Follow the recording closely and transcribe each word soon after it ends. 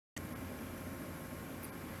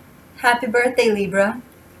Happy birthday, Libra,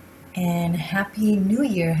 and Happy New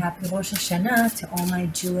Year, Happy Rosh Hashanah to all my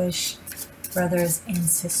Jewish brothers and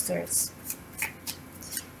sisters.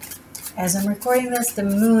 As I'm recording this, the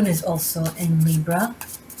moon is also in Libra.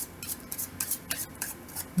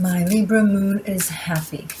 My Libra moon is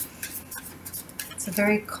happy. It's a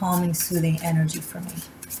very calming, soothing energy for me.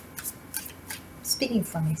 Speaking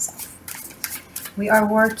for myself. We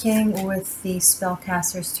are working with the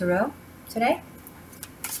Spellcaster's Tarot today.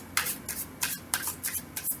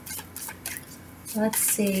 Let's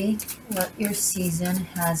see what your season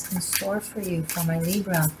has in store for you, for my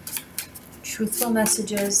Libra. Truthful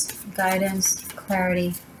messages, guidance,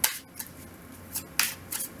 clarity.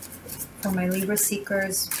 For my Libra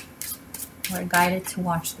seekers who are guided to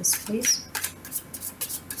watch this, please.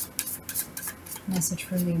 Message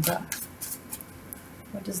for Libra.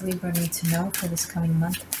 What does Libra need to know for this coming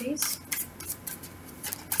month, please?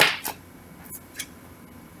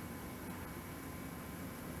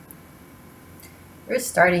 You're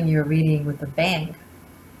starting your reading with a bang.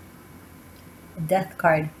 A death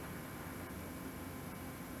card.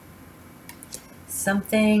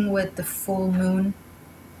 Something with the full moon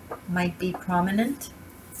might be prominent.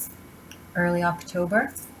 Early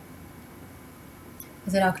October.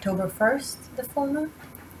 Is it October 1st, the full moon?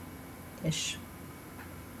 Ish.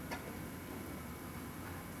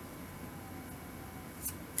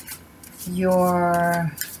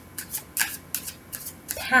 Your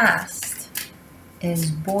past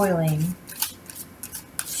is boiling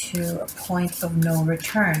to a point of no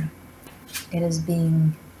return. It is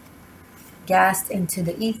being gassed into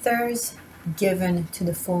the ethers, given to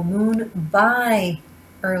the full moon. By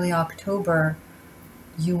early October,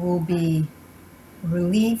 you will be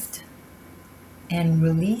relieved and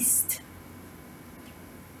released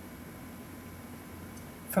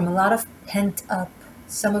from a lot of pent-up,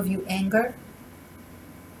 some of you anger,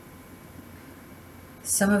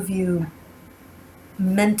 some of you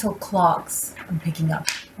mental clogs I'm picking up,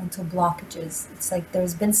 mental blockages. It's like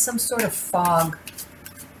there's been some sort of fog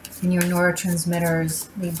in your neurotransmitters,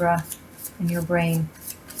 Libra, in your brain.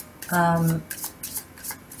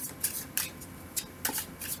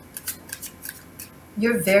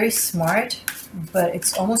 You're very smart, but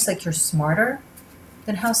it's almost like you're smarter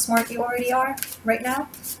than how smart you already are right now.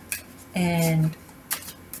 And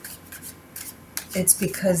it's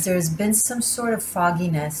because there's been some sort of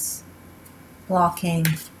fogginess blocking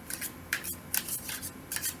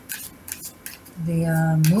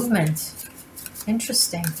the movement.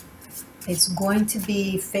 Interesting. It's going to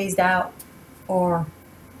be phased out or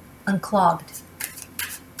unclogged.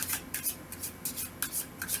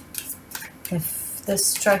 If this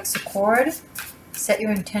strikes a chord, set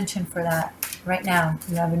your intention for that right now.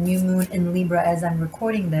 You have a new moon in Libra as I'm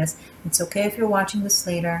recording this. It's okay if you're watching this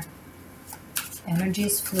later. Energy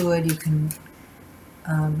is fluid. You can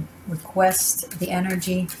request the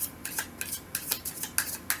energy,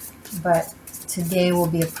 but today will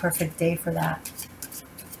be a perfect day for that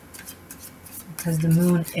because the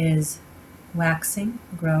moon is waxing,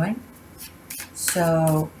 growing.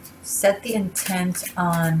 So set the intent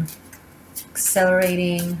on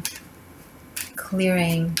accelerating,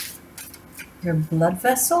 clearing your blood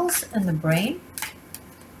vessels in the brain.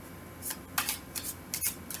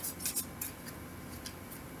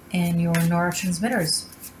 And your neurotransmitters.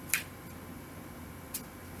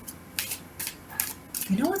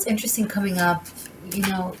 You know what's interesting coming up? You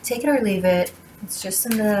know, take it or leave it. It's just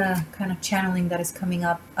in the kind of channeling that is coming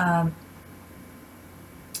up.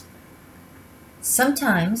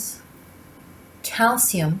 Sometimes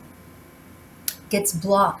calcium gets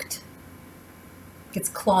blocked, gets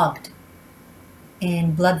clogged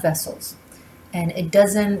in blood vessels. And it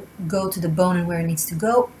doesn't go to the bone and where it needs to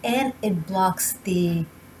go. And it blocks the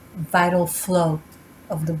vital flow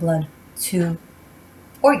of the blood to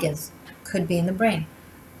organs, could be in the brain.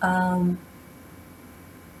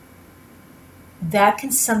 That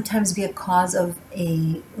can sometimes be a cause of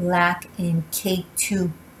a lack in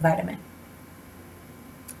K2 vitamin.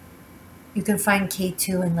 You can find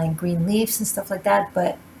K2 in like green leaves and stuff like that,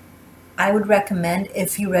 but I would recommend,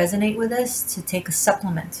 if you resonate with this, to take a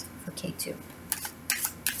supplement for K2.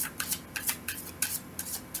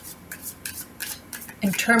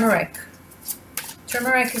 And turmeric.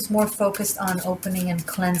 Turmeric is more focused on opening and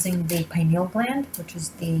cleansing the pineal gland, which is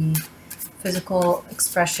the physical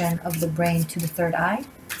expression of the brain to the third eye.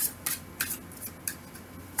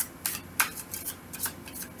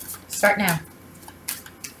 Start now.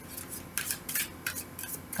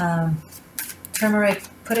 Turmeric,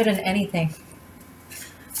 put it in anything.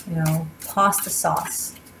 You know, pasta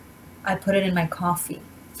sauce. I put it in my coffee.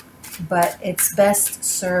 But it's best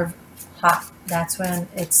served hot. That's when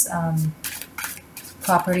its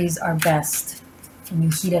properties are best, and you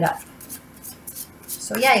heat it up.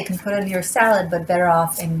 So yeah, you can put it in your salad, but better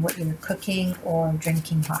off in what you're cooking or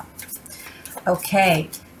drinking hot. Okay,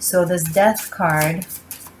 so this death card,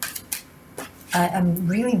 I'm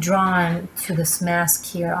really drawn to this mask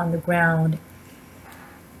here on the ground.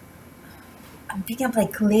 I'm picking up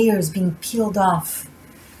like layers being peeled off,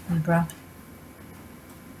 Libra.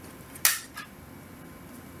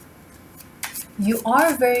 You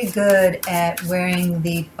are very good at wearing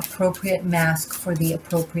the appropriate mask for the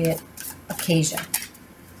appropriate occasion.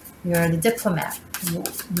 You're the diplomat. You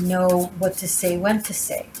know what to say, when to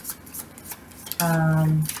say.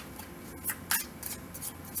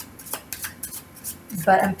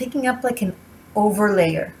 But I'm picking up like an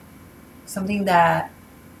overlayer. Something that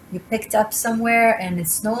you picked up somewhere and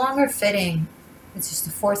it's no longer fitting. It's just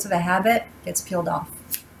the force of a habit, gets peeled off.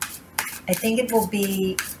 I think it will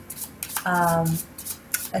be a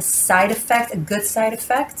side effect, a good side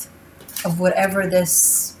effect of whatever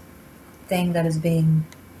this thing that is being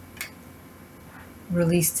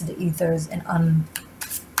released to the ethers and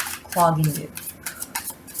unclogging you.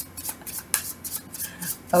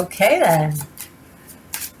 Okay then.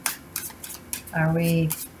 Are we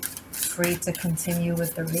free to continue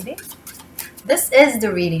with the reading? This is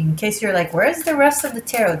the reading. In case you're like, where's the rest of the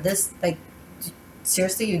tarot? This, like,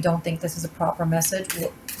 seriously, you don't think this is a proper message?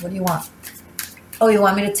 What do you want? Oh, you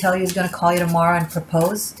want me to tell you he's going to call you tomorrow and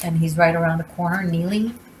propose, and he's right around the corner,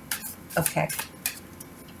 kneeling? Okay.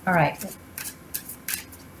 All right.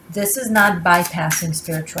 This is not bypassing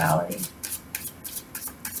spirituality.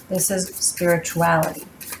 This is spirituality,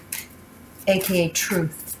 aka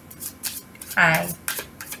truth. Hi.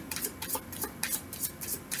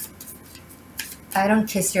 I don't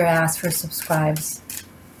kiss your ass for subscribes.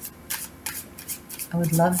 I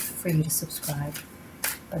would love for you to subscribe,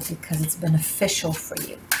 but because it's beneficial for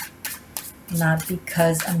you, not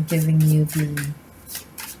because I'm giving you the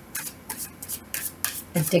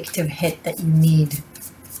addictive hit that you need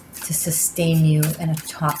to sustain you in a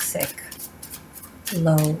toxic,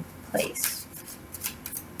 low place.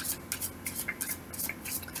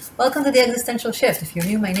 Welcome to the Existential Shift. If you're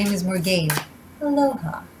new, my name is Morgane.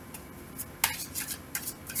 Aloha.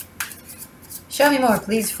 Show me more,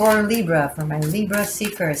 please, for Libra, for my Libra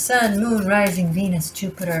seeker. Sun, Moon, Rising, Venus,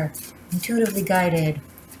 Jupiter. Intuitively guided.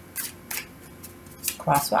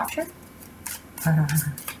 Crosswatcher?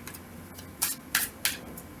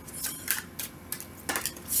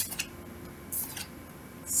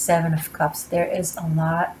 Seven of Cups. There is a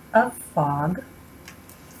lot of fog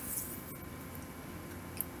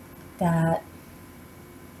that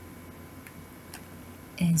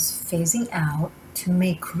is phasing out to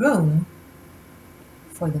make room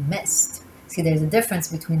for the mist. See, there's a difference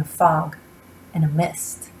between a fog and a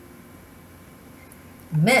mist.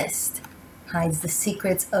 A mist hides the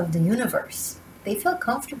secrets of the universe. They feel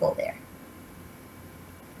comfortable there.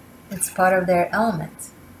 It's part of their element.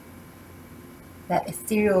 That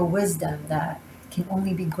ethereal wisdom that can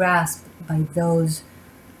only be grasped by those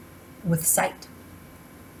with sight.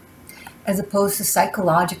 As opposed to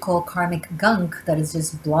psychological karmic gunk that is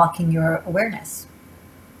just blocking your awareness.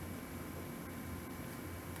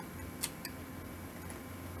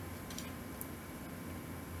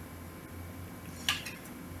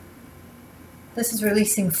 This is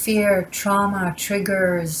releasing fear, trauma,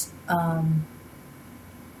 triggers,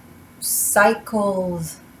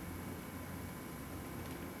 cycles,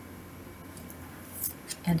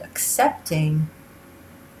 and accepting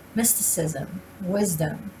mysticism,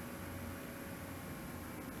 wisdom.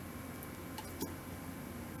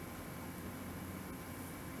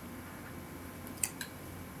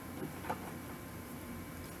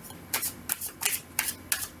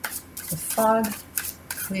 The fog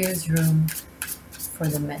clears room for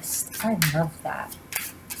the mist. I love that.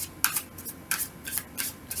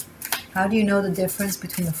 How do you know the difference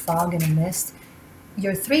between a fog and a mist?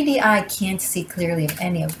 Your 3D eye can't see clearly in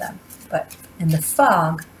any of them, but in the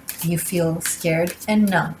fog, you feel scared and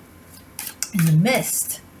numb. In the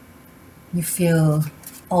mist, you feel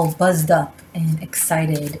all buzzed up and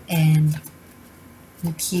excited, and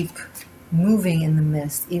you keep moving in the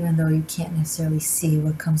mist, even though you can't necessarily see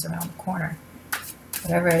what comes around the corner.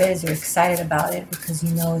 Whatever it is, you're excited about it because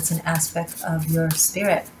you know it's an aspect of your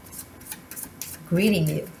spirit greeting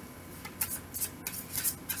you.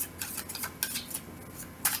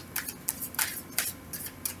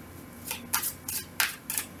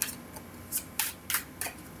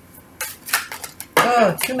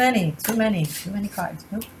 Oh, too many cards.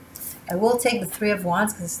 Nope. I will take the Three of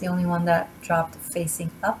Wands because it's the only one that dropped facing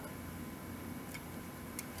up.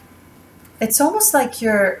 It's almost like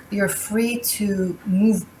you're free to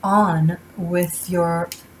move on with your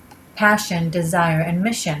passion, desire, and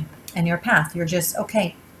mission and your path. You're just,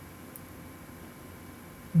 okay,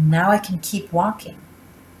 now I can keep walking.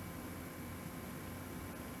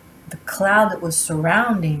 The cloud that was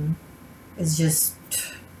surrounding is just,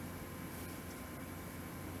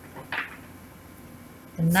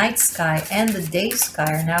 the night sky and the day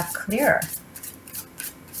sky are now clear.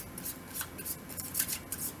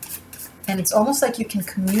 And it's almost like you can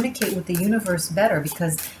communicate with the universe better,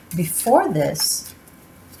 because before this,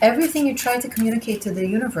 everything you tried to communicate to the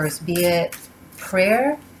universe, be it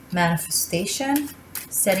prayer, manifestation,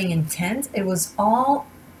 setting intent, it was all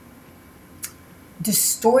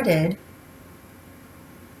distorted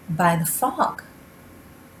by the fog.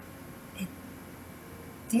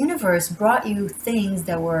 The universe brought you things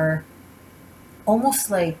that were almost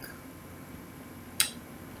like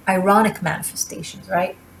ironic manifestations,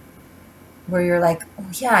 right? Where you're like, oh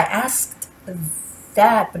yeah, I asked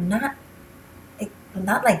that, but not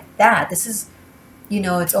like that. This is,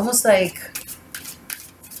 it's almost like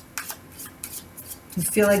you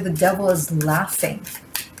feel like the devil is laughing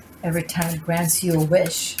every time it grants you a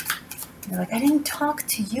wish. You're like, I didn't talk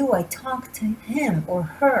to you, I talked to him or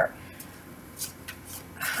her.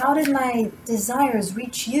 How did my desires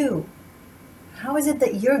reach you? How is it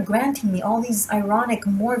that you're granting me all these ironic,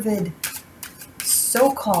 morbid,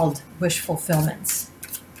 so-called wish fulfillments?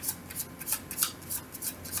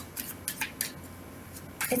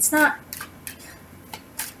 It's not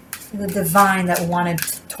the divine that wanted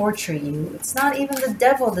to torture you. It's not even the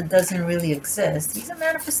devil that doesn't really exist. He's a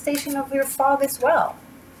manifestation of your fog as well.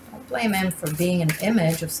 Don't blame him for being an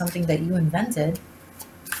image of something that you invented.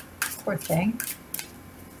 Poor thing.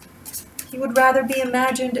 He would rather be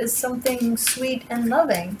imagined as something sweet and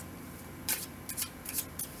loving.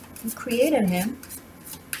 You created him,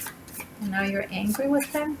 and now you're angry with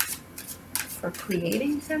him for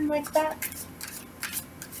creating him like that?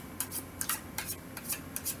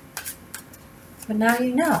 But now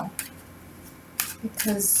you know,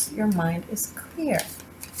 because your mind is clear.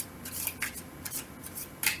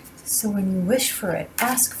 So when you wish for it,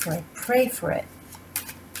 ask for it, pray for it,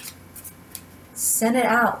 send it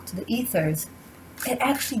out to the ethers, it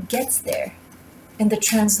actually gets there. And the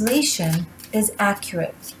translation is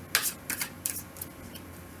accurate.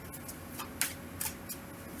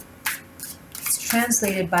 It's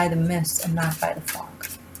translated by the mist and not by the fog.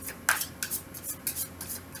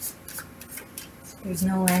 There's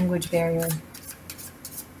no language barrier,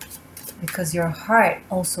 because your heart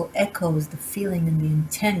also echoes the feeling and the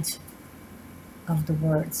intent of the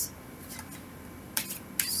words.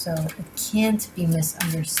 So it can't be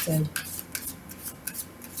misunderstood.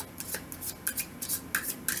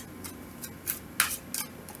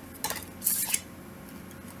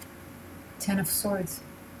 Ten of Swords.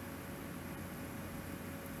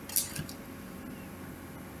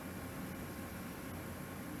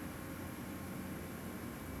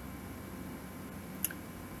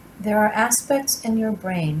 There are aspects in your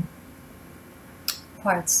brain,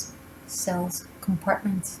 parts, cells,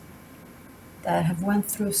 compartments, that have went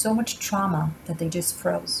through so much trauma that they just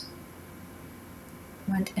froze,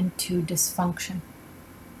 went into dysfunction.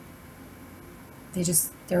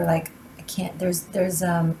 They're like, I can't, there's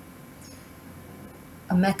a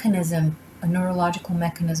mechanism, a neurological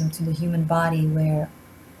mechanism to the human body where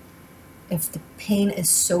if the pain is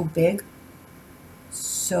so big,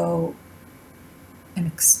 so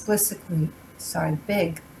inexplicably,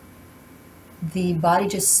 big, the body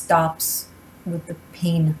just stops with the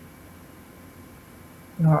pain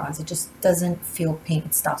neurons. It just doesn't feel pain.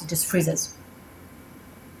 It stops. It just freezes.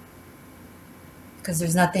 Because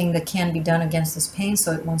there's nothing that can be done against this pain,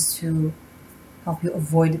 so it wants to help you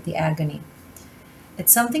avoid the agony.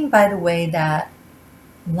 It's something, by the way, that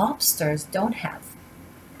lobsters don't have.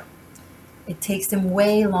 It takes them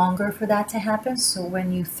way longer for that to happen, so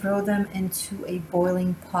when you throw them into a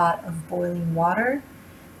boiling pot of boiling water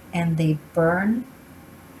and they burn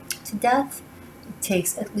to death, it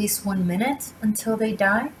takes at least 1 minute until they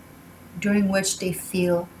die, during which they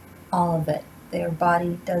feel all of it. Their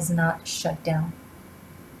body does not shut down.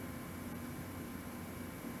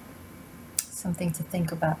 Something to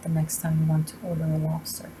think about the next time you want to order a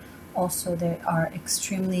lobster. Also, they are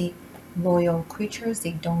extremely loyal creatures.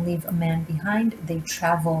 They don't leave a man behind. They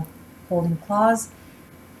travel holding claws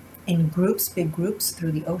in groups, big groups,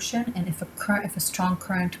 through the ocean. And if a strong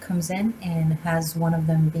current comes in and has one of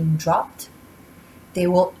them being dropped, they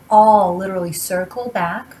will all literally circle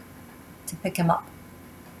back to pick him up.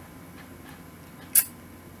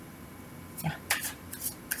 Yeah,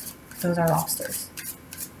 those are lobsters.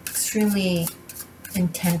 Extremely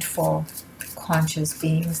intentful conscious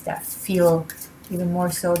beings that feel even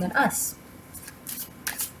more so than us.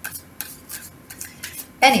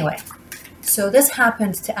 Anyway, so this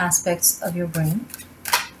happened to aspects of your brain.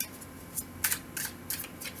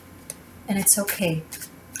 And it's okay.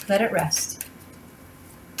 Let it rest.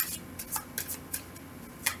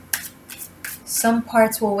 Some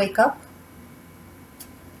parts will wake up,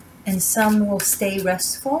 and some will stay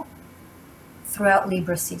restful throughout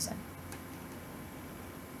Libra season.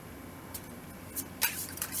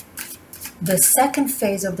 The second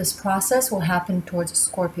phase of this process will happen towards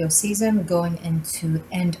Scorpio season, going into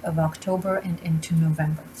end of October and into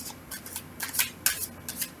November.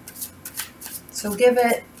 So give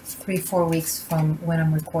it 3-4 weeks from when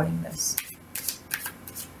I'm recording this.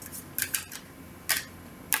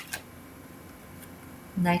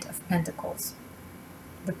 Knight of Pentacles.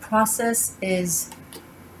 The process is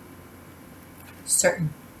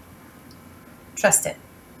certain. Trust it.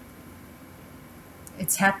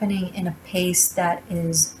 It's happening in a pace that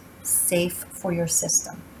is safe for your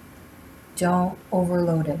system. Don't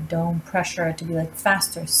overload it. Don't pressure it to be like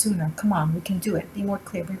faster, sooner. Come on, we can do it. Be more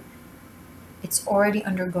clear. It's already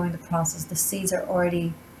undergoing the process. The seeds are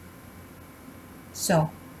already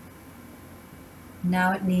sown.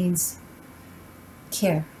 Now it needs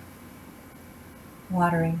care,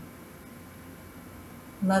 watering,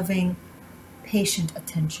 loving, patient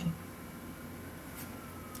attention.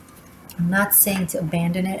 I'm not saying to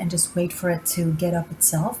abandon it and just wait for it to get up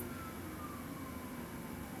itself.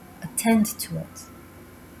 Attend to it,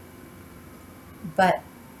 but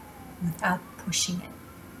without pushing it.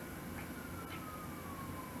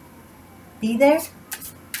 Be there.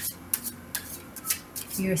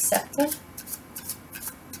 Be receptive.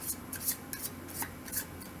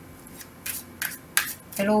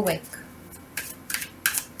 It'll wake.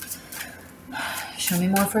 Show me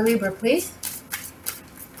more for Libra, please.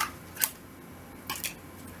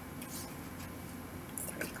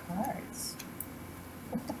 3 cards.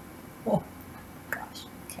 Oh, gosh.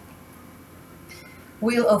 Okay.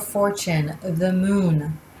 Wheel of Fortune, the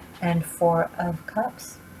Moon, and 4 of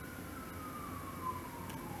Cups.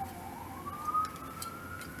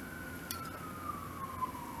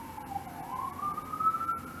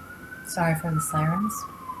 Sorry for the sirens.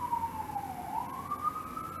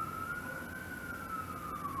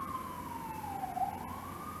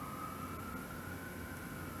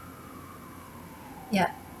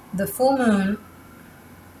 Yeah, the full moon,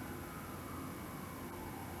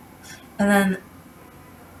 and then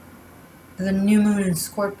the new moon in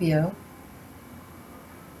Scorpio.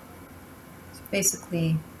 It's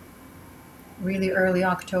basically really early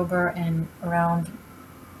October and around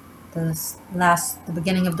the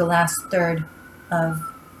beginning of the last third of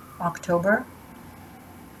October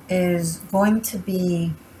is going to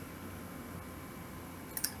be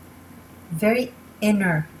very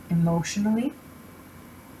inner emotionally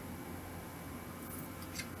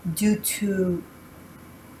due to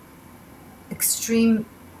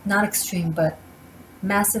not extreme, but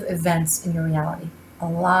massive events in your reality. A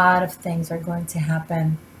lot of things are going to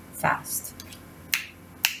happen fast.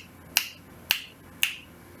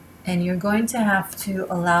 And you're going to have to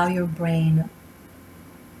allow your brain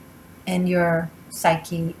and your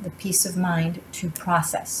psyche the peace of mind to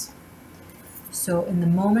process. So in the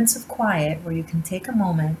moments of quiet where you can take a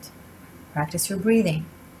moment, practice your breathing,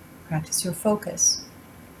 practice your focus.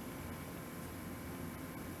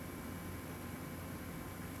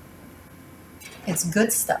 It's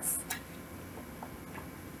good stuff.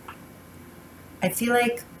 I feel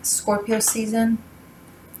like Scorpio season,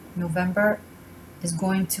 November, is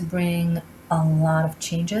going to bring a lot of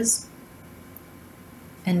changes.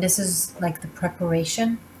 And this is like the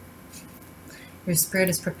preparation. Your spirit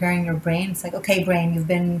is preparing your brain. It's like, okay, brain, you've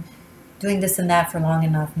been doing this and that for long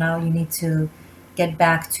enough. Now you need to get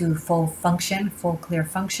back to full function, full clear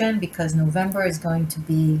function, because November is going to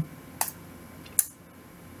be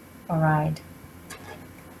a ride.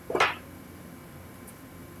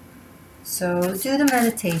 So do the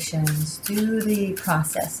meditations, do the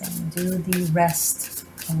processing, do the rest,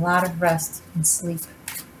 a lot of rest and sleep.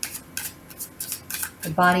 The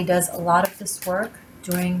body does a lot of this work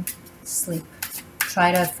during sleep.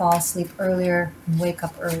 Try to fall asleep earlier and wake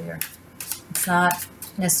up earlier. It's not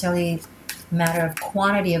necessarily a matter of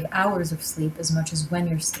quantity of hours of sleep as much as when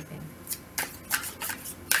you're sleeping.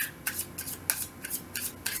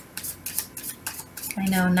 I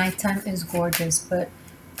know nighttime is gorgeous, but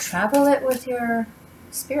travel it with your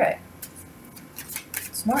spirit.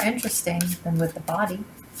 It's more interesting than with the body.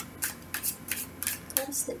 Go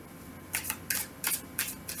to sleep.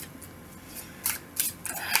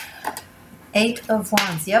 8 of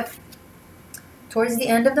Wands, yep. towards the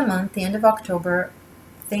end of the month, the end of October,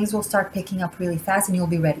 things will start picking up really fast and you'll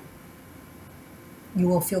be ready. You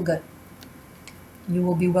will feel good. You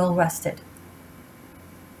will be well rested.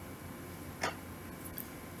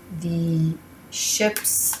 The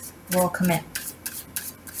ships will come in,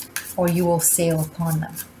 or you will sail upon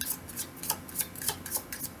them.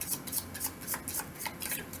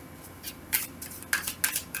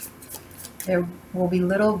 There will be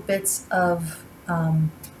little bits of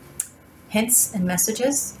hints and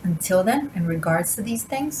messages until then in regards to these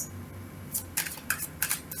things.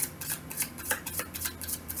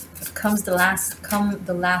 Come the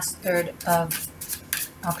last third of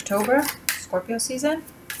October, Scorpio season,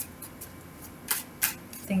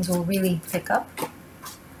 things will really pick up.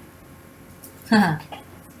 Don't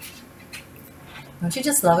you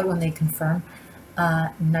just love it when they confirm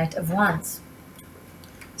Knight of Wands?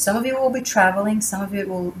 Some of you will be traveling, some of it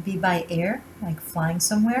will be by air, like flying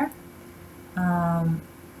somewhere.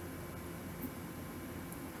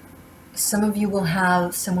 Some of you will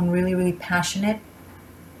have someone really, really passionate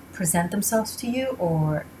present themselves to you,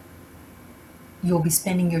 or you'll be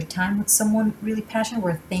spending your time with someone really passionate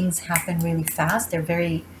where things happen really fast.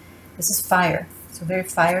 This is fire, so very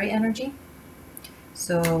fiery energy.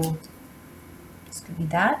 So this could be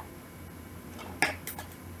that.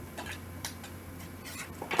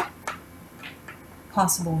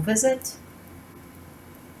 Possible visit.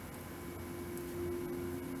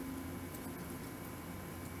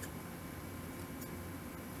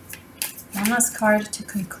 One last card to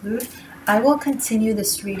conclude. I will continue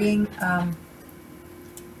this reading.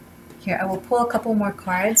 Here, I will pull a couple more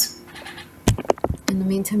cards. In the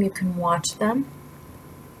meantime, you can watch them.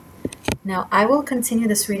 Now, I will continue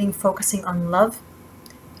this reading focusing on love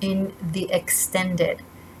in the extended.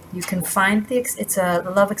 You can find it's a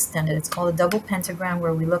love extended. It's called a double pentagram,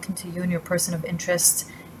 where we look into you and your person of interest,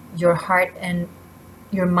 your heart and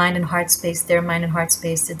your mind and heart space, their mind and heart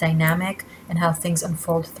space, the dynamic, and how things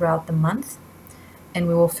unfold throughout the month. And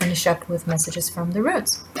we will finish up with messages from the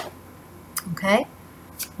runes. Okay?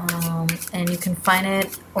 And you can find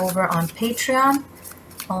it over on Patreon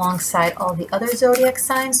alongside all the other zodiac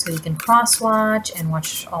signs, so you can cross-watch and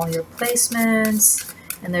watch all your placements.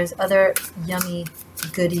 And there's other yummy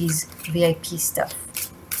goodies, VIP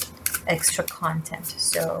stuff, extra content.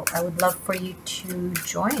 So I would love for you to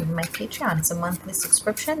join my Patreon. It's a monthly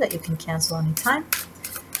subscription that you can cancel anytime,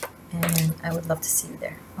 and I would love to see you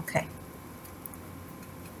there. Okay.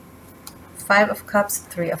 5 of Cups,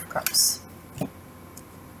 3 of Cups.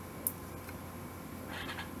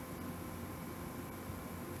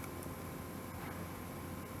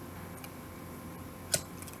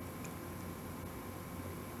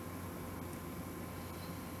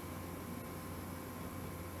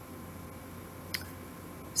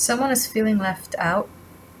 Someone is feeling left out.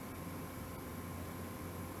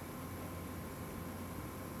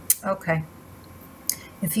 Okay.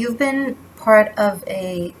 If you've been part of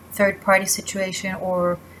a third-party situation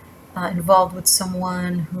or involved with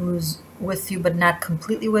someone who's with you but not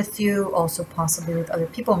completely with you, also possibly with other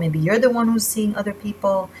people, maybe you're the one who's seeing other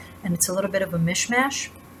people and it's a little bit of a mishmash,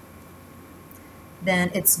 then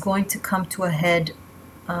it's going to come to a head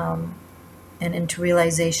and into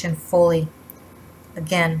realization fully.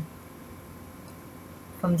 Again,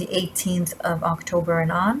 from the 18th of October and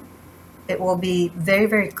on, it will be very,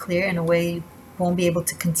 very clear in a way you won't be able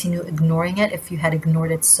to continue ignoring it if you had ignored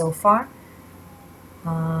it so far.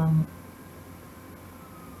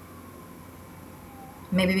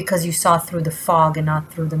 Maybe because you saw through the fog and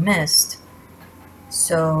not through the mist.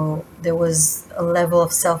 So there was a level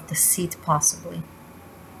of self-deceit possibly.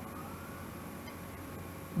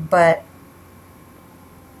 But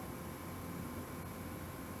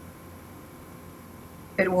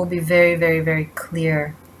it will be very, very, very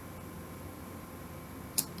clear.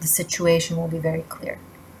 The situation will be very clear.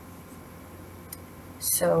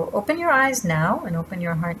 So open your eyes now and open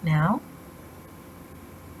your heart now.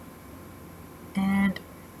 And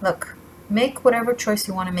look, make whatever choice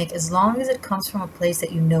you want to make, as long as it comes from a place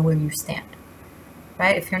that you know where you stand.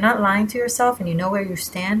 Right? If you're not lying to yourself and you know where you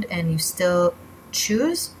stand and you still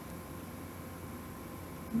choose,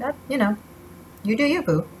 that, you know, you do you,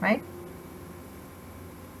 boo, right?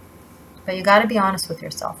 But you got to be honest with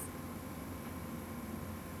yourself.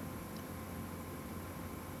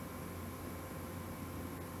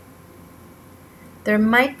 There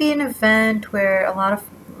might be an event where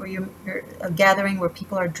you're a gathering where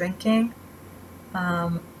people are drinking,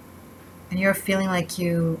 and you're feeling like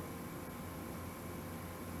you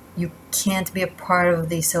can't be a part of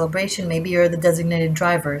the celebration. Maybe you're the designated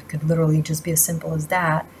driver. It could literally just be as simple as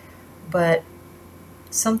that. But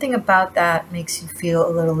something about that makes you feel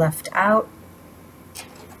a little left out.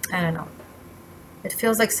 I don't know. It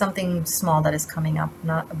feels like something small that is coming up,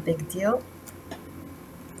 not a big deal.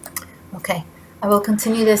 Okay, I will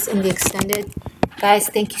continue this in the extended. Guys,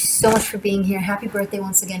 thank you so much for being here. Happy birthday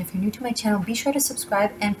once again. If you're new to my channel, be sure to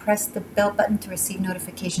subscribe and press the bell button to receive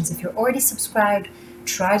notifications. If you're already subscribed,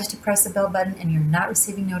 try to press the bell button and you're not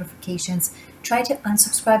receiving notifications, try to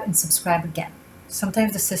unsubscribe and subscribe again.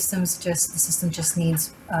 Sometimes the system just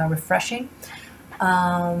needs refreshing.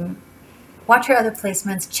 Watch your other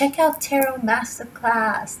placements. Check out Tarot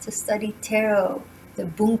Masterclass to study tarot, the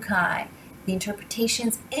bunkai, the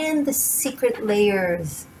interpretations, and the secret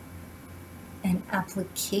layers and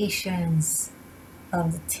applications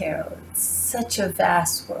of the tarot. It's such a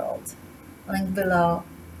vast world. Link below.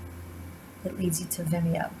 It leads you to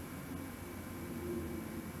Vimeo.